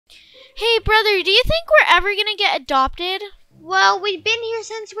Hey, brother, do you think we're ever gonna get adopted? Well, we've been here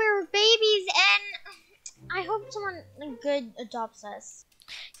since we were babies, and I hope someone good adopts us.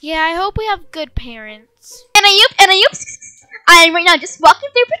 Yeah, I hope we have good parents. And I am right now just walking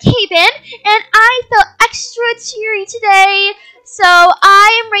through Brookhaven, and I feel extra teary today. So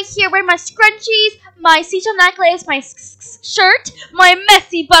I am right here wearing my scrunchies, my seashell necklace, my shirt, my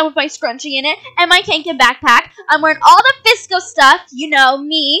messy bun with my scrunchie in it, and my tank and backpack. I'm wearing all the Vsco stuff, you know,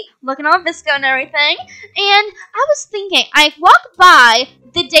 me, looking all Vsco and everything. And I was thinking, I walked by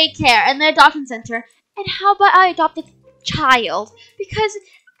the daycare and the adoption center, and how about I adopt a child? Because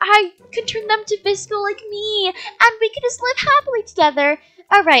I could turn them to Vsco like me, and we could just live happily together.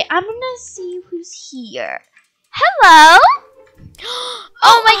 Alright, I'm gonna see who's here. Hello?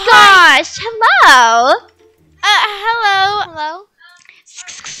 Oh my gosh, hello. Hello. Hello?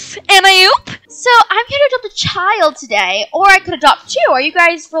 Anayoop. So I'm here to adopt a child today, or I could adopt two. Are you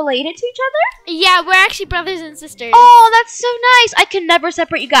guys related to each other? Yeah, we're actually brothers and sisters. Oh, that's so nice. I can never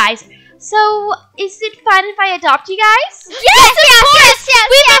separate you guys. So, is it fine if I adopt you guys? Yes,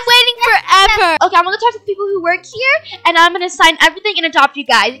 We've been waiting forever. Okay, I'm gonna talk to people who work here, and I'm gonna sign everything and adopt you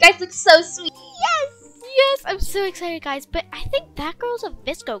guys. You guys look so sweet. Yes, I'm so excited, guys. But I think that girl's a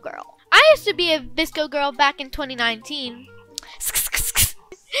Vsco girl. I used to be a Vsco girl back in 2019.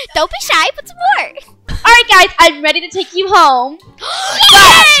 Don't be shy, put some more. Alright guys, I'm ready to take you home.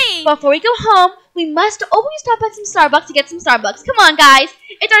 But before we go home, we must always stop at some Starbucks to get some Starbucks. Come on guys,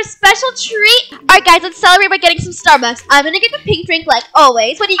 it's our special treat. Alright guys, let's celebrate by getting some Starbucks. I'm gonna get the pink drink like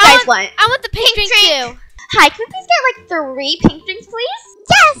always. What do you guys want? I want the pink drink too. Hi, can we please get like 3 pink drinks please?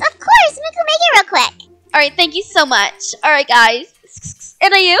 Yes, of course. We can make it real quick. Alright, thank you so much. Alright guys.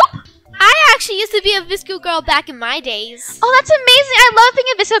 And are you? I actually used to be a Vsco girl back in my days. Oh, that's amazing. I love being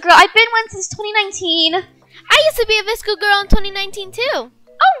a Vsco girl. I've been one since 2019. I used to be a Vsco girl in 2019 too.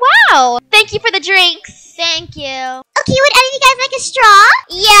 Oh, wow. Thank you for the drinks. Thank you. Okay, would any of you guys like a straw?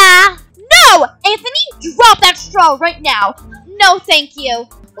 Yeah. No! Anthony, drop that straw right now. No, thank you.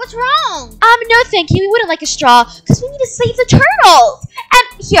 What's wrong? No, thank you. We wouldn't like a straw because we need to save the turtles.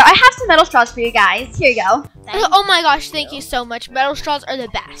 And here, I have some metal straws for you guys. Here you go. Oh my gosh, thank you so much. Metal straws are the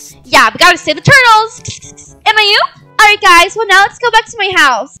best. Yeah, we gotta save the turtles. Am I you? Alright, guys. Well, now let's go back to my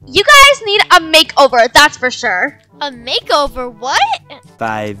house. You guys need a makeover, that's for sure. A makeover? What?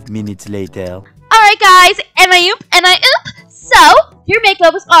 5 minutes later. Alright, guys. Am I oop? So, your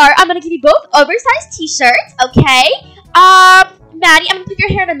makeovers are, I'm gonna give you both oversized t-shirts, okay? Maddie, I'm gonna put your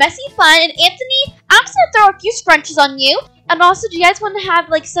hair in a messy bun, and Anthony, I'm just gonna throw a few scrunchies on you. And also, do you guys want to have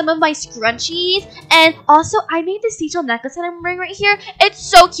like some of my scrunchies? And also, I made this seashell necklace that I'm wearing right here. It's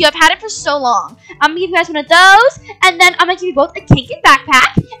so cute. I've had it for so long. I'm gonna give you guys one of those, and then I'm gonna give you both a kink and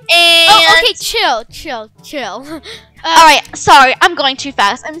backpack. And oh, okay, chill. All right, sorry, I'm going too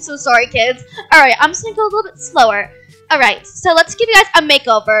fast. I'm so sorry, kids. All right, I'm just gonna go a little bit slower. All right, so let's give you guys a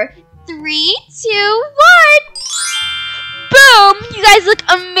makeover. 3, 2, 1. Boom! You guys look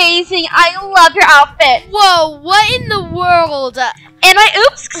amazing. I love your outfit. Whoa, what in the world? And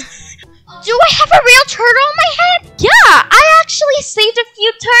oops. Do I have a real turtle on my head? Yeah, I actually saved a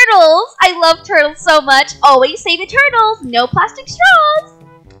few turtles. I love turtles so much. Always save the turtles. No plastic straws.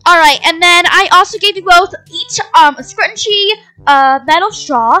 Alright, and then I also gave you both each a scrunchie, metal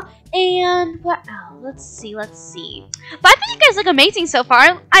straw, and what else? Let's see. But I think you guys look amazing so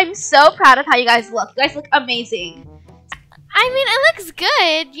far. I'm so proud of how you guys look. You guys look amazing. I mean, it looks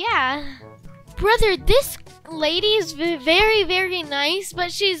good, yeah. Brother, this lady is very, very nice,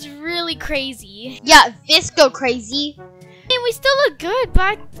 but she's really crazy. Yeah, Vsco crazy. I mean, we still look good, but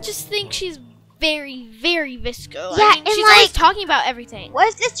I just think she's very, very Vsco. Yeah, I mean, and she's like, always talking about everything. What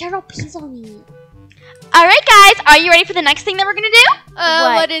is this turtle piece on me? Alright, guys, are you ready for the next thing that we're gonna do?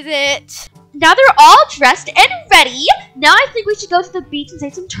 What is it? Now they're all dressed and ready. Now I think we should go to the beach and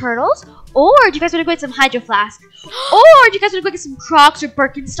save some turtles. Or do you guys want to go get some Hydro Flask? Or do you guys want to go get some Crocs or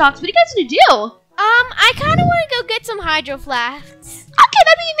Birkenstocks? What do you guys want to do? I kind of want to go get some Hydro Flasks. Okay,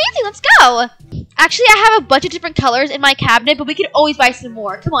 that'd be amazing. Let's go. Actually, I have a bunch of different colors in my cabinet, but we could always buy some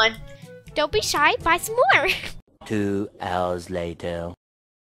more. Come on. Don't be shy. Buy some more. 2 hours later.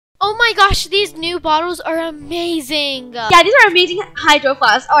 Oh my gosh, these new bottles are amazing. Yeah, these are amazing Hydro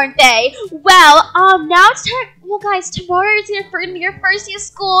Flasks, aren't they? Well, now it's time. Well, guys, tomorrow is gonna be your first day of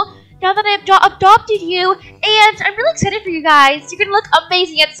school. Now that I've adopted you, and I'm really excited for you guys. You're gonna look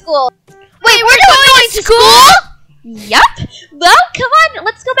amazing at school. Wait, we're going to school? Yup. Well, come on,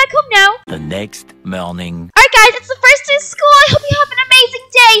 let's go back home now. The next morning. Alright guys, it's the first day of school. I hope you have an amazing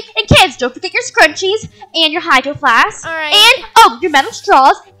day. And kids, don't forget your scrunchies and your Hydro Flasks. Alright. And, your metal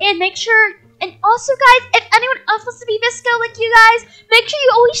straws. And make sure And also, guys, if anyone else wants to be Vsco like you guys, make sure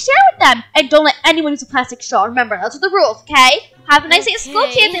you always share with them. And don't let anyone use a plastic straw. Remember, those are the rules, okay? Have a nice day at school,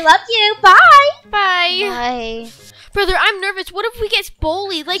 kids. I love you. Bye. Bye. Bye. Brother, I'm nervous. What if we get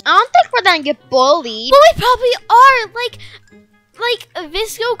bullied? Like, I don't think we're gonna get bullied. well, we probably are. Like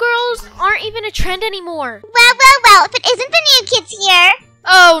Vsco girls aren't even a trend anymore. Well, if it isn't the new kids here.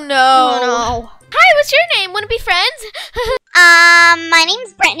 Oh no. Oh no. Hi, what's your name? Wanna be friends? My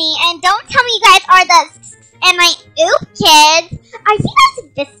name's Brittany, and don't tell me you guys are the oop kids. Are you guys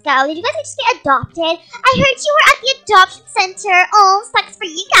Vsco? Did you guys just get adopted? I heard you were at the adoption center. Oh, sucks for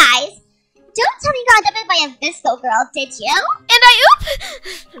you guys. Don't tell me you got adopted by a Vsco girl, did you? And I oop.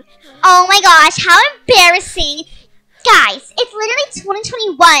 Oh my gosh, how embarrassing. Guys, it's literally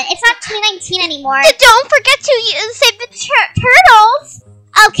 2021. It's not 2019 anymore. Don't forget to save the turtles.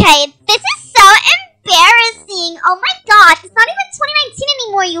 Okay, this is so embarrassing. Oh my gosh, it's not even 2019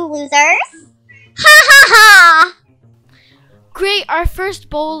 anymore, you losers. Ha ha ha. Great, our first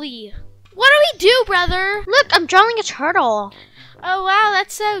bully. What do we do, brother? Look, I'm drawing a turtle. Oh wow,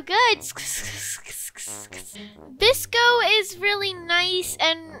 that's so good. Vsco is really nice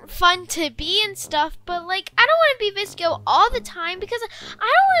and fun to be and stuff, but like, I don't want to be Vsco all the time because I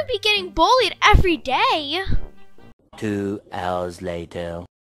don't want to be getting bullied every day. 2 hours later.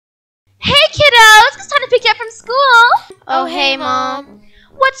 Hey, kiddos. It's time to pick you up from school. Oh, hey, Mom.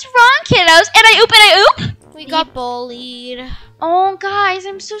 What's wrong, kiddos? And I oop. We got bullied. Oh, guys,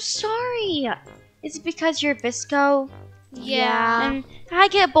 I'm so sorry. Is it because you're Vsco? Yeah. And I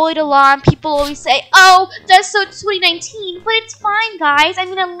get bullied a lot, and people always say, oh, that's so 2019. But it's fine, guys. I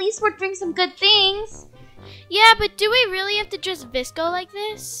mean, at least we're doing some good things. Yeah, but do we really have to dress Vsco like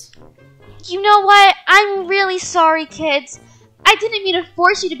this? You know what? I'm really sorry, kids. I didn't mean to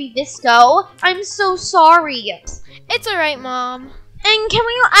force you to be Vsco. I'm so sorry. It's alright, Mom. And can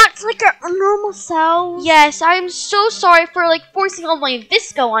we act like our normal selves? Yes, I'm so sorry for forcing all my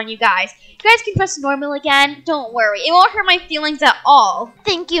Vsco on you guys. You guys can dress normal again. Don't worry. It won't hurt my feelings at all.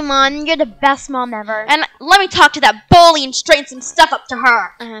 Thank you, Mom. You're the best mom ever. And let me talk to that bully and straighten some stuff up to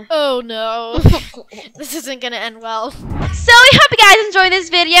her. Oh no. This isn't gonna end well. So we hope you guys enjoyed this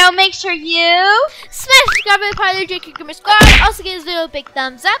video. Make sure you Smash subscribe to the part of the Jkrew squad. Also give us a little big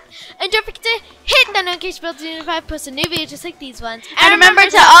thumbs up. And don't forget to hit that notification bell to be notified post a new video just like these ones. and remember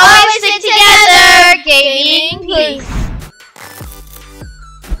to always stick together. Gaming peace.